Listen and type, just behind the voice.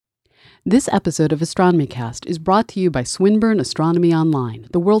This episode of AstronomyCast is brought to you by Swinburne Astronomy Online,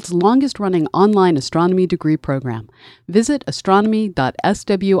 the world's longest-running online astronomy degree program. Visit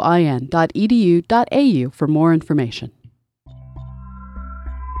astronomy.swin.edu.au for more information.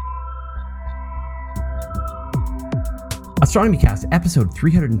 AstronomyCast, episode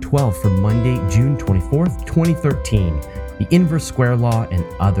 312 for Monday, June 24th, 2013, The Inverse Square Law and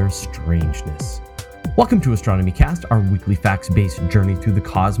Other Strangeness. Welcome to AstronomyCast, our weekly facts-based journey through the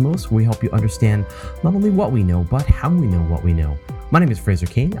cosmos, where we help you understand not only what we know, but how we know what we know. My name is Fraser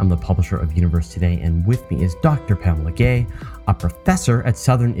Cain. I'm the publisher of Universe Today, and with me is Dr. Pamela, a professor at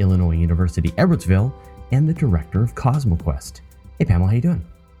Southern Illinois University, Edwardsville, and the director of CosmoQuest. Hey, Pamela, how you doing?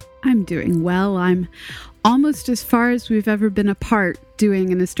 I'm doing well. I'm almost as far as we've ever been apart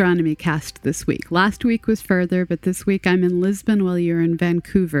doing an astronomy cast this week. Last week was further, but this week I'm in Lisbon while you're in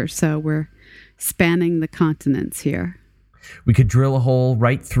Vancouver, so we're spanning the continents here. We could drill a hole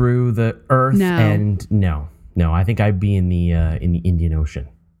right through the Earth, no, I think I'd be in the Indian Ocean.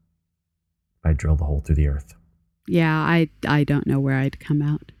 I'd drill the hole through the Earth. Yeah, I don't know where I'd come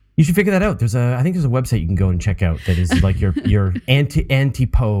out. You should figure that out. I think there's a website you can go and check out that is like your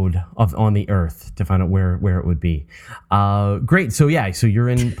antipode on the Earth to find out where it would be. Great. So you're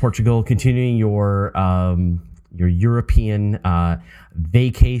in Portugal, continuing your European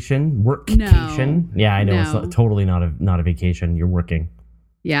vacation, workcation. No, yeah, I know. No. It's totally not a vacation. You're working.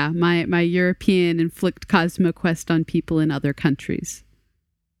 Yeah, my European inflict CosmoQuest on people in other countries.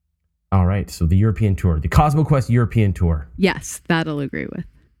 All right. So the European tour, the CosmoQuest European tour. Yes, that'll agree with.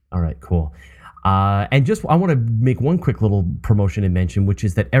 All right, cool. And I want to make one quick little promotion and mention, which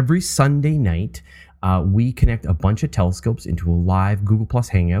is that every Sunday night, we connect a bunch of telescopes into a live Google Plus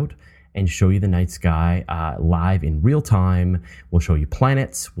Hangout and show you the night sky live in real time. We'll show you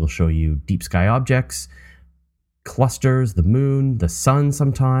planets. We'll show you deep sky objects, clusters, the moon, the sun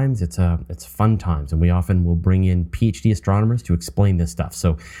sometimes. It's fun times. And we often will bring in PhD astronomers to explain this stuff.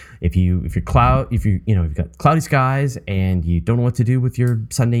 So if you've got cloudy skies and you don't know what to do with your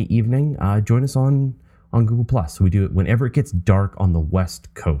Sunday evening, join us on Google Plus. So we do it whenever it gets dark on the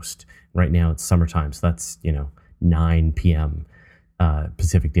West Coast. Right now it's summertime, so that's 9 p.m.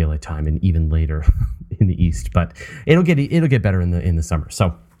 Pacific Daylight Time, and even later in the East. But it'll get better in the summer.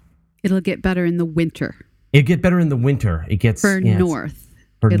 So it'll get better in the winter. It'll get better in the winter. It gets north.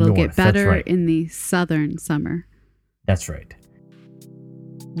 It'll get better in the southern summer. That's right.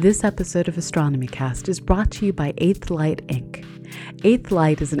 This episode of AstronomyCast is brought to you by Eighth Light Inc. Eighth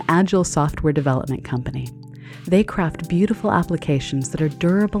Light is an agile software development company. They craft beautiful applications that are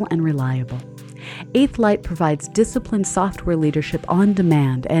durable and reliable. Eighth Light provides disciplined software leadership on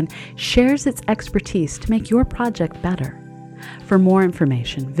demand and shares its expertise to make your project better. For more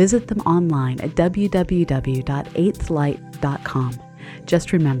information, visit them online at www.eighthlight.com.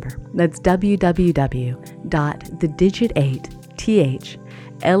 Just remember, that's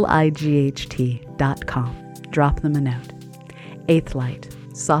www.thedigit8thlight.com. Drop them a note. Eighth Light.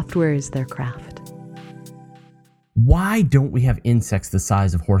 Software is their craft. Why don't we have insects the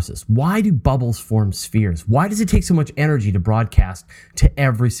size of horses? Why do bubbles form spheres? Why does it take so much energy to broadcast to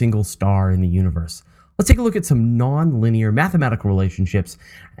every single star in the universe? Let's take a look at some non-linear mathematical relationships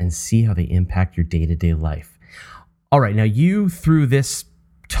and see how they impact your day-to-day life. All right, now you threw this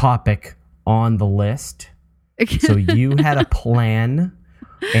topic on the list, so you had a plan,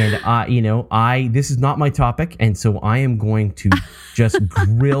 and this is not my topic, and so I am going to just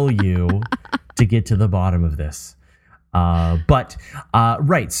grill you to get to the bottom of this.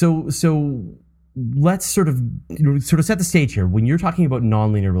 Right. So let's sort of set the stage here. When you're talking about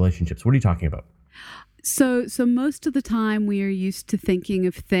nonlinear relationships, what are you talking about? So most of the time we are used to thinking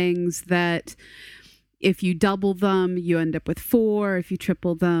of things that if you double them, you end up with 4. If you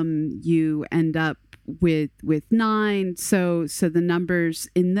triple them, you end up with 9. So the numbers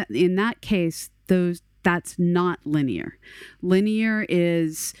in that case, that's not linear. Linear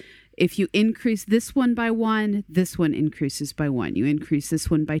is if you increase this one by 1, this one increases by 1. You increase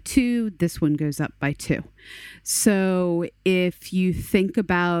this one by 2, this one goes up by 2. So if you think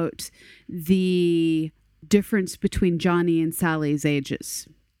about the difference between Johnny and Sally's ages,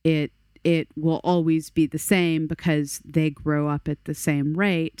 it will always be the same because they grow up at the same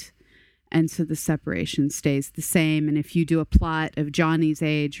rate. And so the separation stays the same. And if you do a plot of Johnny's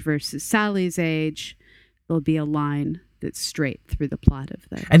age versus Sally's age, there'll be a line that's straight through the plot of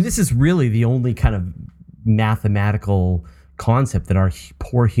those. And this is really the only kind of mathematical concept that our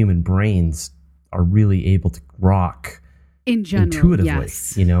poor human brains are really able to rock in general, intuitively.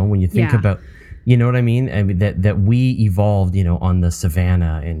 Yes. When you think about, you know what I mean? I mean that we evolved, on the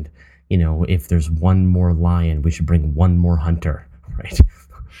savannah, and if there's one more lion, we should bring one more hunter, right?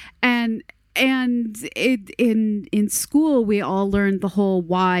 And in school, we all learned the whole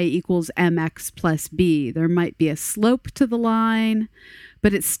y equals mx plus b. There might be a slope to the line,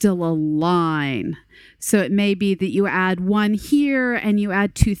 but it's still a line. So it may be that you add 1 here and you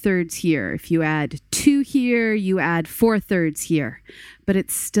add 2/3 here. If you add 2 here, you add 4/3 here. But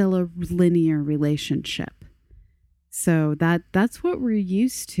it's still a linear relationship. So that's what we're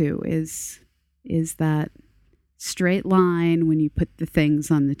used to is that straight line when you put the things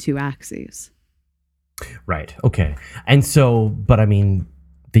on the 2 axes. Right. Okay. And so, but I mean,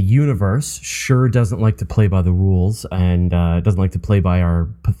 the universe sure doesn't like to play by the rules and doesn't like to play by our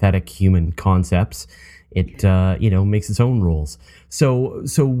pathetic human concepts. It, makes its own rules. So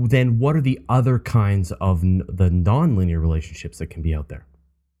then what are the other kinds of the nonlinear relationships that can be out there?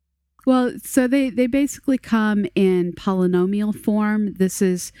 Well, so they basically come in polynomial form. This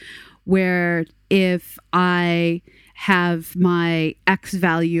is where if I have my X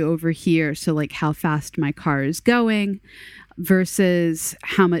value over here, so like how fast my car is going versus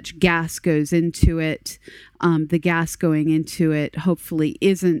how much gas goes into it. The gas going into it hopefully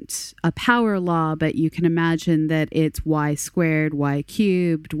isn't a power law, but you can imagine that it's y squared, y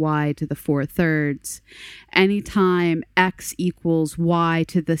cubed, y to the 4/3. Anytime X equals y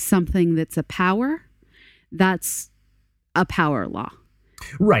to the something that's a power, that's a power law.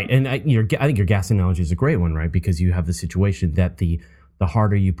 Right. And I think your gas analogy is a great one, right? Because you have the situation that the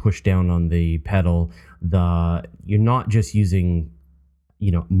harder you push down on the pedal, you're not just using,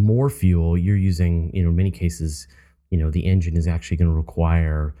 more fuel. You're using, in many cases, the engine is actually going to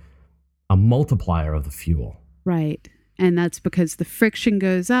require a multiplier of the fuel. Right. And that's because the friction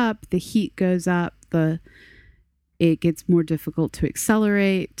goes up, the heat goes up, it gets more difficult to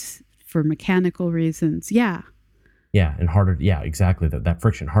accelerate for mechanical reasons. Yeah. Yeah, and harder. Yeah, exactly. That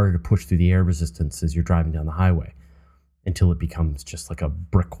friction, harder to push through the air resistance as you're driving down the highway until it becomes just like a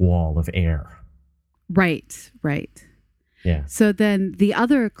brick wall of air. Right. Yeah. So then the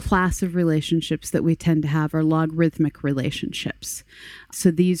other class of relationships that we tend to have are logarithmic relationships.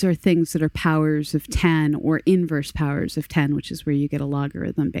 So these are things that are powers of 10 or inverse powers of 10, which is where you get a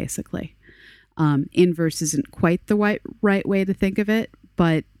logarithm, basically. Inverse isn't quite the right way to think of it,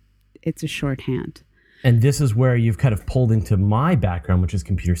 but it's a shorthand. And this is where you've kind of pulled into my background, which is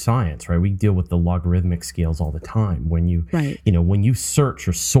computer science, right? We deal with the logarithmic scales all the time. When you, when you search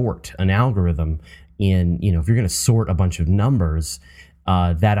or sort an algorithm in, if you're going to sort a bunch of numbers,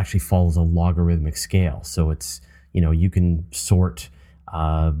 that actually follows a logarithmic scale. So it's, you can sort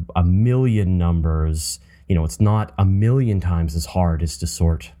a million numbers. It's not a million times as hard as to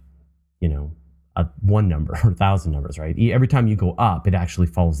sort, one number or 1,000 numbers, right? Every time you go up, it actually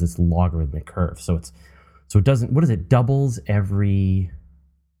follows this logarithmic curve. So it doesn't, what is it? Doubles every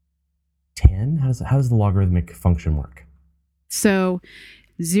 10? How does the logarithmic function work? So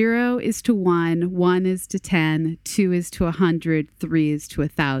 0 is to 1, 1 is to 10, 2 is to 100, 3 is to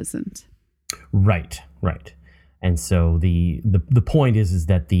 1,000. Right. And so the point is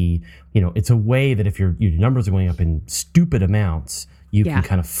that it's a way that if your numbers are going up in stupid amounts, you can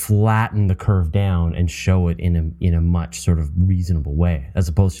kind of flatten the curve down and show it in a much sort of reasonable way, as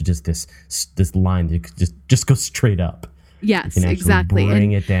opposed to just this line that just goes straight up. Yes, you can exactly.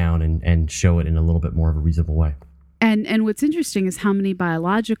 Bring it down and show it in a little bit more of a reasonable way. And what's interesting is how many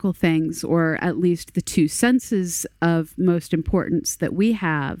biological things, or at least the 2 senses of most importance that we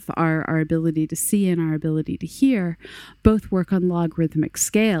have, our ability to see and our ability to hear, both work on logarithmic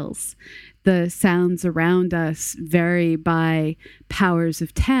scales. The sounds around us vary by powers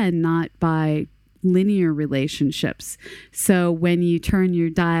of 10, not by linear relationships. So when you turn your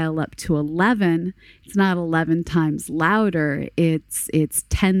dial up to 11, it's not 11 times louder, it's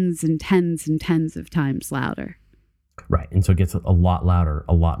tens and tens and tens of times louder. Right. And so it gets a lot louder,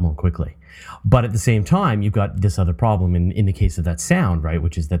 a lot more quickly. But at the same time, you've got this other problem in the case of that sound, right?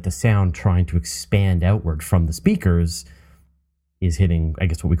 Which is that the sound trying to expand outward from the speakers is hitting, I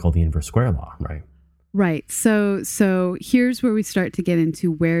guess, what we call the inverse square law, right? Right. So here's where we start to get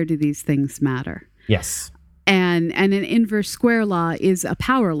into where do these things matter? Yes. And an inverse square law is a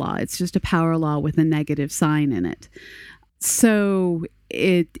power law. It's just a power law with a negative sign in it. So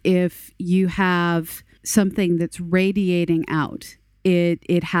if you have something that's radiating out,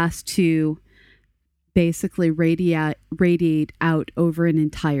 it has to basically radiate out over an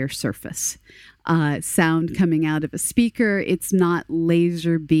entire surface. Sound coming out of a speaker, it's not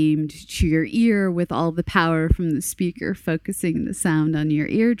laser beamed to your ear with all the power from the speaker focusing the sound on your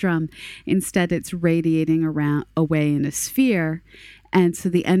eardrum. Instead, it's radiating away in a sphere, and so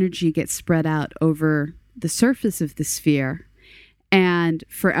the energy gets spread out over the surface of the sphere. And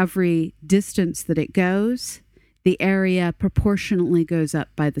for every distance that it goes, the area proportionally goes up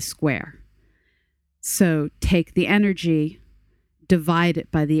by the square. So take the energy, divide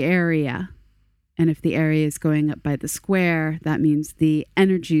it by the area, and if the area is going up by the square, that means the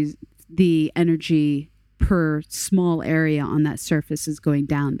energy per small area on that surface is going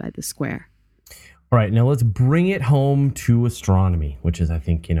down by the square. All right, now let's bring it home to astronomy, which is, I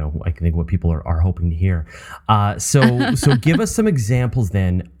think what people are hoping to hear. So give us some examples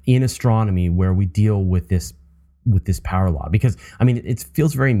then in astronomy where we deal with this power law, because I mean it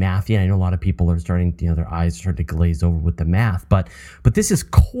feels very mathy, and I know a lot of people are starting, their eyes are starting to glaze over with the math, but this is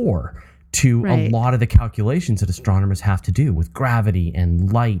core to a lot of the calculations that astronomers have to do with gravity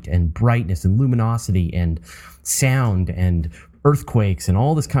and light and brightness and luminosity and sound and earthquakes and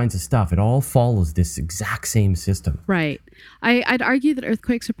all this kinds of stuff. It all follows this exact same system. Right. I'd argue that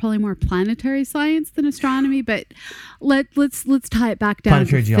earthquakes are probably more planetary science than astronomy, but let's tie it back down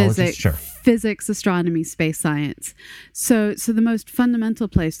planetary to physics, astronomy, space science. So the most fundamental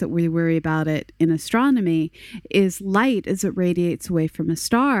place that we worry about it in astronomy is light as it radiates away from a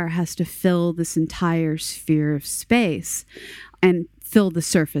star has to fill this entire sphere of space and fill the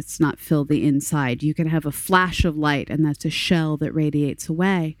surface, not fill the inside. You can have a flash of light, and that's a shell that radiates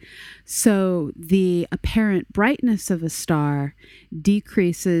away. So the apparent brightness of a star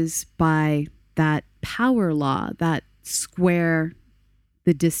decreases by that power law, that square,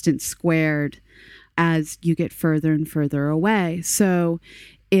 the distance squared, as you get further and further away. So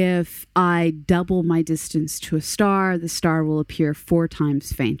if I double my distance to a star, the star will appear 4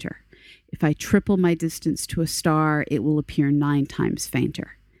 times fainter. If I triple my distance to a star, it will appear 9 times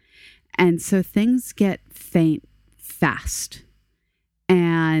fainter. And so things get faint fast.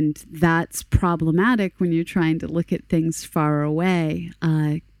 And that's problematic when you're trying to look at things far away,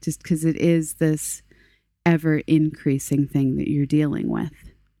 just because it is this ever-increasing thing that you're dealing with.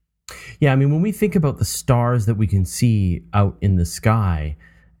 Yeah, I mean, when we think about the stars that we can see out in the sky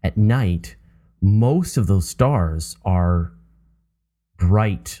at night, most of those stars are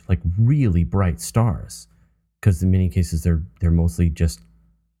bright, like really bright stars, because in many cases they're mostly just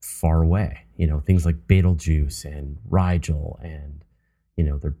far away. Things like Betelgeuse and Rigel, and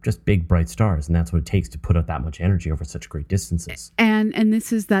they're just big bright stars, and that's what it takes to put out that much energy over such great distances. And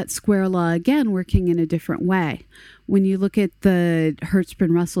this is that square law again working in a different way. When you look at the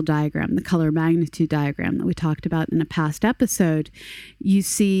Hertzsprung-Russell diagram, the color magnitude diagram that we talked about in a past episode, you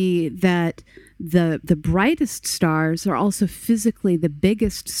see that the brightest stars are also physically the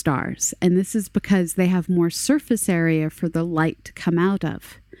biggest stars, and this is because they have more surface area for the light to come out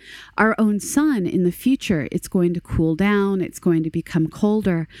of. Our own sun in the future, it's going to cool down, it's going to become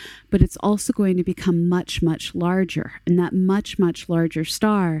colder, but it's also going to become much, much larger. And that much, much larger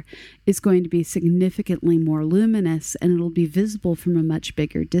star is going to be significantly more luminous, and it'll be visible from a much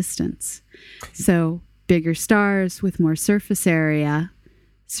bigger distance. So bigger stars with more surface area.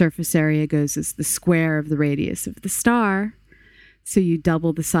 Surface area goes as the square of the radius of the star. So you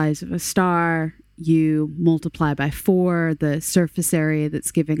double the size of a star, you multiply by 4 the surface area that's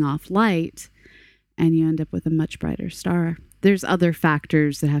giving off light, and you end up with a much brighter star. There's other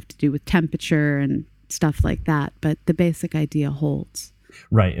factors that have to do with temperature and stuff like that, but the basic idea holds.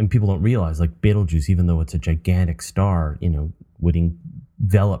 Right, and people don't realize, like Betelgeuse, even though it's a gigantic star, would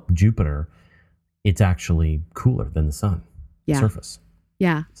envelop Jupiter, it's actually cooler than the sun surface.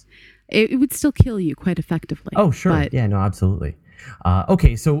 Yeah, it would still kill you quite effectively. Oh, sure. Yeah, no, absolutely.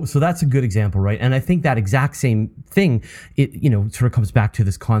 Okay, so that's a good example, right? And I think that exact same thing, it sort of comes back to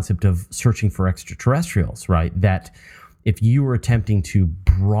this concept of searching for extraterrestrials, right? That if you were attempting to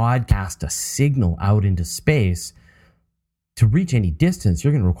broadcast a signal out into space, to reach any distance,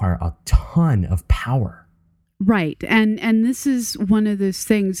 you're going to require a ton of power. Right. And this is one of those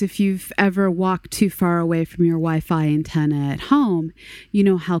things, if you've ever walked too far away from your Wi-Fi antenna at home, you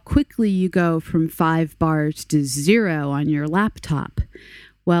know how quickly you go from 5 bars to 0 on your laptop.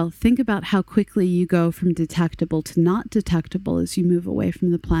 Well, think about how quickly you go from detectable to not detectable as you move away from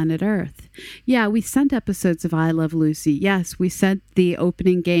the planet Earth. Yeah, we sent episodes of I Love Lucy. Yes, we sent the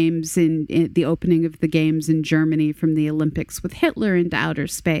opening games in the opening of the games in Germany from the Olympics with Hitler into outer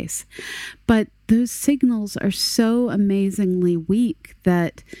space. But those signals are so amazingly weak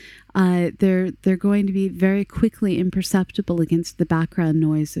that they're going to be very quickly imperceptible against the background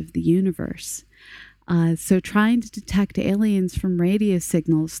noise of the universe. So trying to detect aliens from radio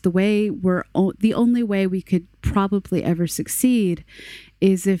signals, the only way we could probably ever succeed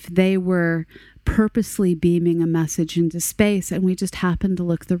is if they were purposely beaming a message into space and we just happened to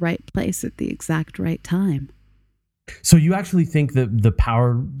look the right place at the exact right time. So you actually think that the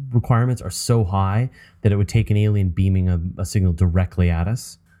power requirements are so high that it would take an alien beaming a signal directly at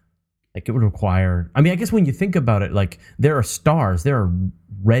us? Like it would require, I mean, I guess when you think about it, like there are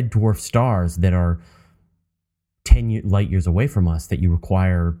red dwarf stars that are 10 light years away from us that you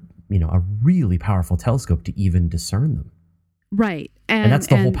require, a really powerful telescope to even discern them. Right. And that's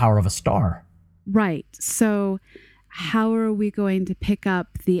the whole power of a star. Right. So how are we going to pick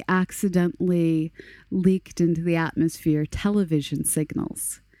up the accidentally leaked into the atmosphere television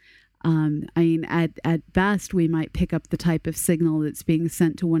signals? At best, we might pick up the type of signal that's being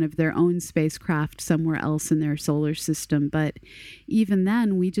sent to one of their own spacecraft somewhere else in their solar system. But even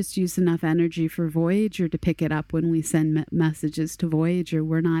then, we just use enough energy for Voyager to pick it up when we send messages to Voyager.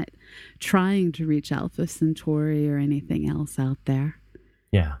 We're not trying to reach Alpha Centauri or anything else out there.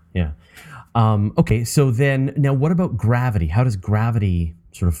 Yeah. Okay, so then now what about gravity? How does gravity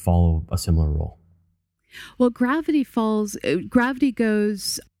sort of follow a similar role? Well, gravity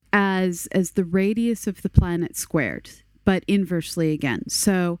goes as the radius of the planet squared, but inversely again.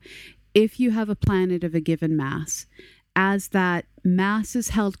 So if you have a planet of a given mass, as that mass is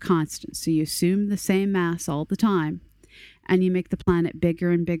held constant, so you assume the same mass all the time, and you make the planet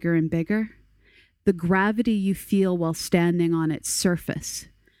bigger and bigger and bigger, the gravity you feel while standing on its surface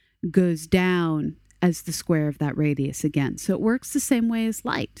goes down as the square of that radius again. So it works the same way as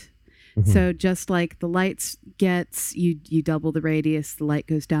light. Mm-hmm. So just like the light gets, you double the radius, the light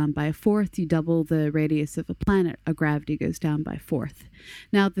goes down by a fourth. You double the radius of a planet, a gravity goes down by a fourth.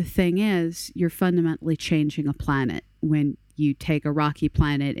 Now, the thing is, you're fundamentally changing a planet when you take a rocky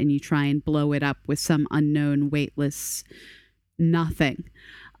planet and you try and blow it up with some unknown weightless nothing.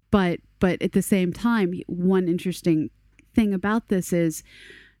 But at the same time, one interesting thing about this is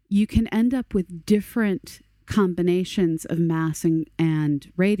you can end up with different combinations of mass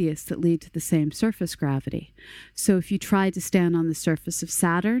and radius that lead to the same surface gravity. So if you tried to stand on the surface of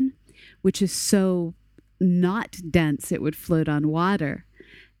Saturn, which is so not dense it would float on water,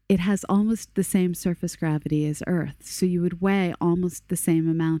 it has almost the same surface gravity as Earth. So you would weigh almost the same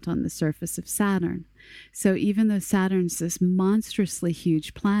amount on the surface of Saturn. So even though Saturn's this monstrously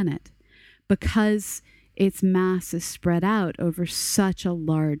huge planet, because its mass is spread out over such a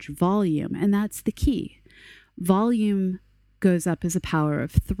large volume, and that's the key. Volume goes up as a power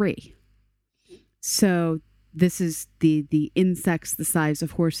of 3. So this is the insects the size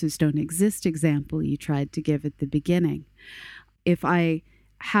of horses don't exist example you tried to give at the beginning. If I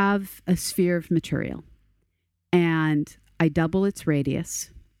have a sphere of material and I double its radius,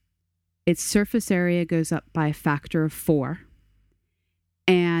 its surface area goes up by a factor of 4,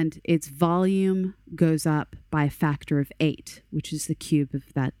 and its volume goes up by a factor of 8, which is the cube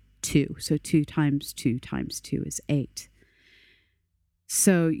of that 2. So 2 times 2 times 2 is 8.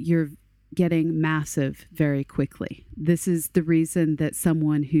 So you're getting massive very quickly. This is the reason that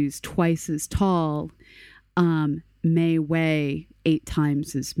someone who's twice as tall may weigh 8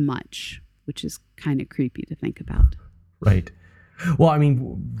 times as much, which is kind of creepy to think about. Right. Well, I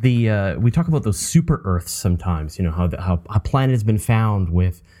mean, we talk about those super Earths sometimes, how a planet has been found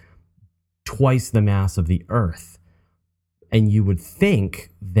with twice the mass of the Earth. And you would think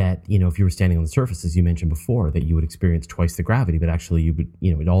that, if you were standing on the surface, as you mentioned before, that you would experience twice the gravity, but actually you would,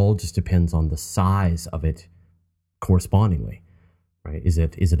 it all just depends on the size of it correspondingly, right? Is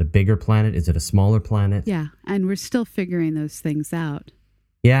it a bigger planet? Is it a smaller planet? Yeah, and we're still figuring those things out.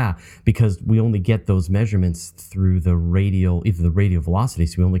 Yeah, because we only get those measurements through either the radial velocity,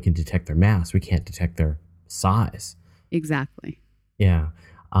 so we only can detect their mass. We can't detect their size. Exactly. Yeah.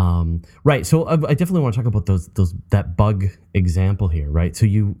 Right. So I definitely want to talk about that bug example here, right?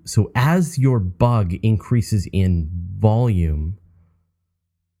 So as your bug increases in volume,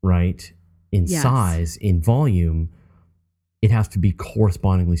 right, in Yes. size, in volume, it has to be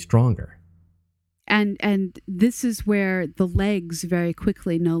correspondingly stronger. And this is where the legs very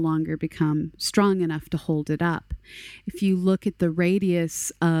quickly no longer become strong enough to hold it up. If you look at the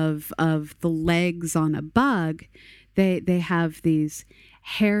radius of the legs on a bug, they have these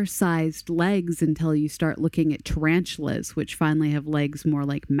hair-sized legs until you start looking at tarantulas, which finally have legs more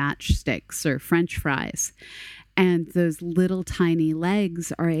like matchsticks or French fries. And those little tiny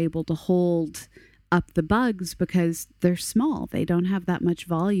legs are able to hold up the bugs because they're small. They don't have that much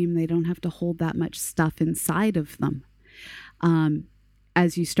volume. They don't have to hold that much stuff inside of them.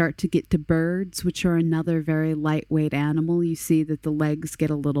 As you start to get to birds, which are another very lightweight animal, you see that the legs get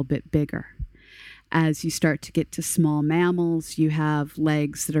a little bit bigger. As you start to get to small mammals, you have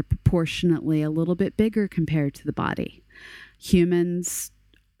legs that are proportionately a little bit bigger compared to the body. Humans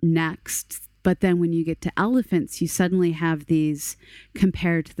next. But then when you get to elephants, you suddenly have these,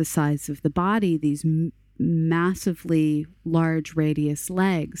 compared to the size of the body, these massively large radius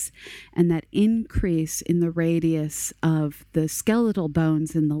legs, and that increase in the radius of the skeletal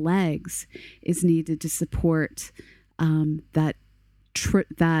bones in the legs is needed to support that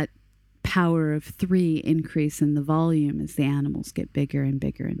power of 3 increase in the volume as the animals get bigger and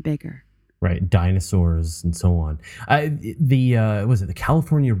bigger and bigger. Right, dinosaurs and so on. The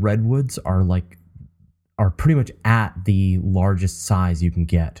California redwoods are pretty much at the largest size you can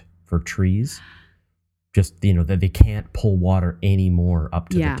get for trees. Just, that they can't pull water anymore up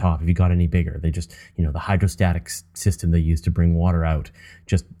to the top. If you got any bigger, they just, the hydrostatic system they use to bring water out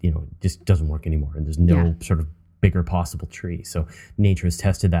just doesn't work anymore. And there's no sort of bigger possible tree. So nature has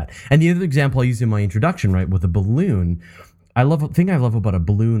tested that. And the other example I used in my introduction, right, with a balloon, the thing I love about a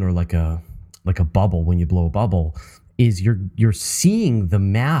balloon or like a bubble, when you blow a bubble, is you're seeing the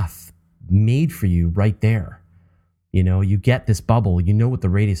math made for you right there. You get this bubble, what the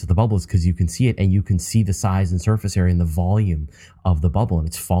radius of the bubble is because you can see it, and you can see the size and surface area and the volume of the bubble, and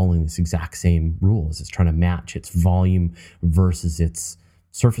it's following this exact same rules. It's trying to match its volume versus its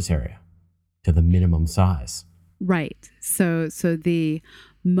surface area to the minimum size. Right. So the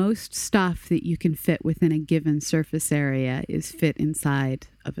most stuff that you can fit within a given surface area is fit inside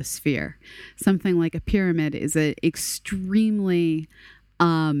of a sphere. Something like a pyramid is an extremely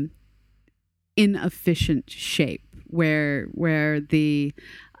inefficient shape where the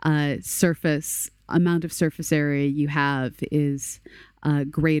amount of surface area you have is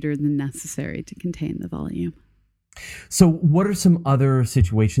greater than necessary to contain the volume. So what are some other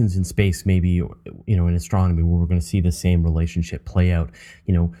situations in space, maybe, in astronomy, where we're going to see the same relationship play out?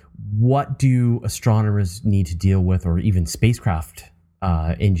 What do astronomers need to deal with, or even spacecraft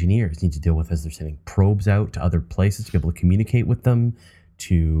engineers need to deal with as they're sending probes out to other places to be able to communicate with them,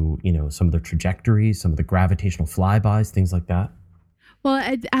 to, some of their trajectories, some of the gravitational flybys, things like that?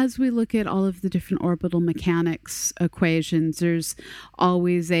 Well, as we look at all of the different orbital mechanics equations, there's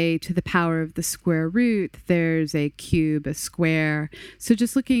always a to the power of the square root, there's a cube, a square. So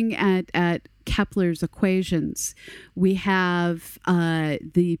just looking at Kepler's equations, we have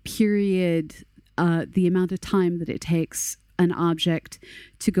the period, the amount of time that it takes an object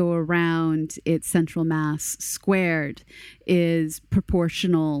to go around its central mass squared is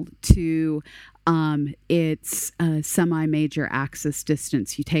proportional to its semi-major axis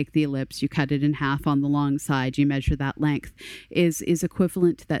distance. You take the ellipse, you cut it in half on the long side, you measure that length, is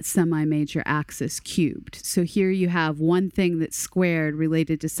equivalent to that semi-major axis cubed. So here you have one thing that's squared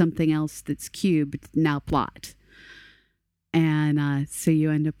related to something else that's cubed. Now plot. And so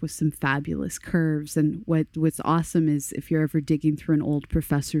you end up with some fabulous curves. And what's awesome is if you're ever digging through an old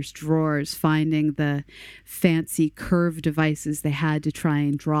professor's drawers, finding the fancy curve devices they had to try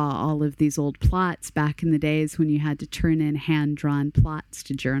and draw all of these old plots back in the days when you had to turn in hand-drawn plots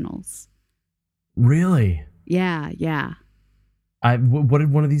to journals. Really? Yeah. What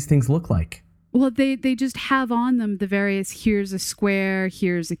did one of these things look like? Well, they just have on them the various, here's a square,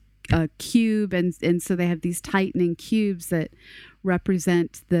 here's a cube, and so they have these tightening cubes that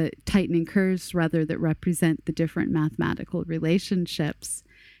represent the tightening curves, rather, that represent the different mathematical relationships.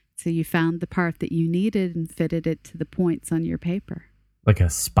 So you found the part that you needed and fitted it to the points on your paper. Like a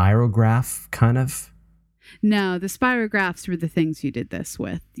spirograph, kind of? No, the spirographs were the things you did this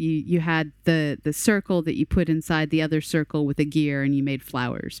with. You had the circle that you put inside the other circle with a gear, and you made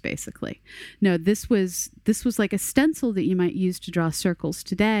flowers, basically. No, this was like a stencil that you might use to draw circles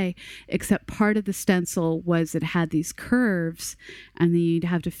today, except part of the stencil was it had these curves, and then you'd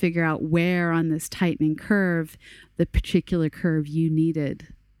have to figure out where on this tightening curve the particular curve you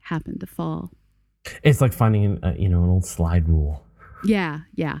needed happened to fall. It's like finding an old slide rule. Yeah.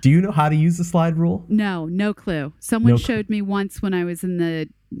 Do you know how to use the slide rule? No clue. Someone showed me once when I was in the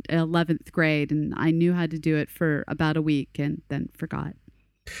 11th grade, and I knew how to do it for about a week and then forgot.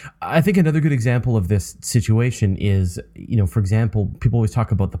 I think another good example of this situation is, for example, people always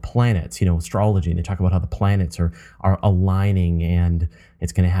talk about the planets, astrology, and they talk about how the planets are aligning and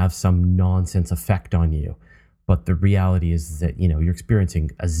it's going to have some nonsense effect on you. But the reality is that, you're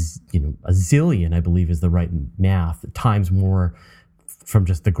experiencing a zillion, I believe is the right math, times more from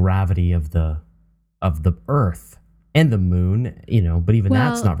just the gravity of the Earth and the moon, but even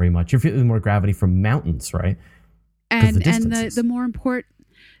that's not very much. You're feeling more gravity from mountains, right? And the more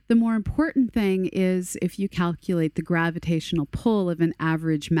important thing is if you calculate the gravitational pull of an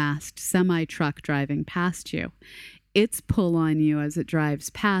average massed semi-truck driving past you, its pull on you as it drives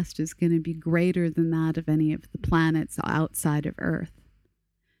past is going to be greater than that of any of the planets outside of Earth.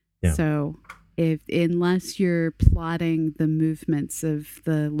 Yeah. So unless you're plotting the movements of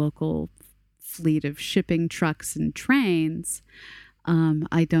the local fleet of shipping trucks and trains,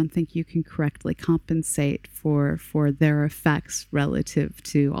 I don't think you can correctly compensate for their effects relative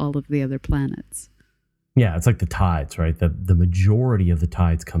to all of the other planets. Yeah, it's like the tides, right? The majority of the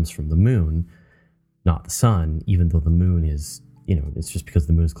tides comes from the moon, not the sun, even though the moon is, it's just because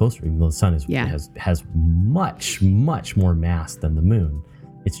the moon is closer, even though the sun has much, much more mass than the moon.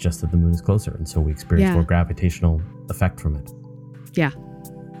 It's just that the moon is closer, and so we experience more gravitational effect from it. Yeah.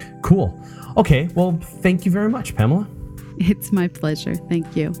 Cool. Okay, well, thank you very much, Pamela. It's my pleasure.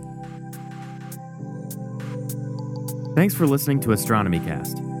 Thank you. Thanks for listening to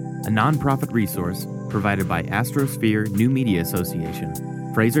AstronomyCast, a nonprofit resource provided by Astrosphere New Media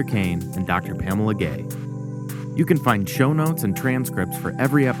Association, Fraser, Cain, and Dr. Pamela Gay. You can find show notes and transcripts for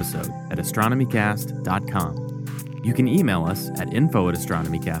every episode at astronomycast.com. You can email us at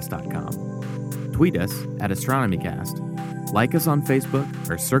info@astronomycast.com. Tweet us at AstronomyCast. Like us on Facebook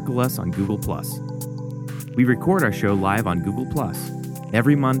or circle us on Google+. We record our show live on Google+,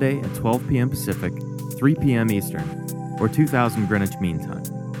 every Monday at 12 p.m. Pacific, 3 p.m. Eastern, or 2000 Greenwich Mean Time.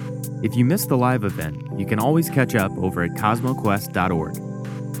 If you missed the live event, you can always catch up over at cosmoquest.org.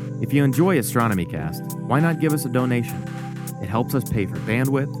 If you enjoy AstronomyCast, why not give us a donation? It helps us pay for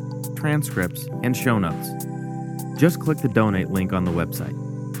bandwidth, transcripts, and show notes. Just click the donate link on the website.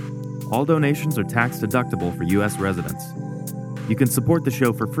 All donations are tax-deductible for U.S. residents. You can support the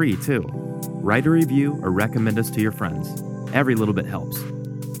show for free, too. Write a review or recommend us to your friends. Every little bit helps.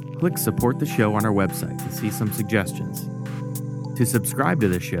 Click Support the Show on our website to see some suggestions. To subscribe to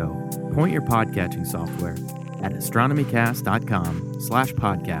the show, point your podcatching software at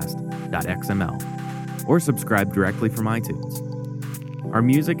astronomycast.com/podcast.xml or subscribe directly from iTunes. Our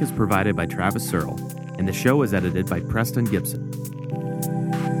music is provided by Travis Searle, and the show is edited by Preston Gibson.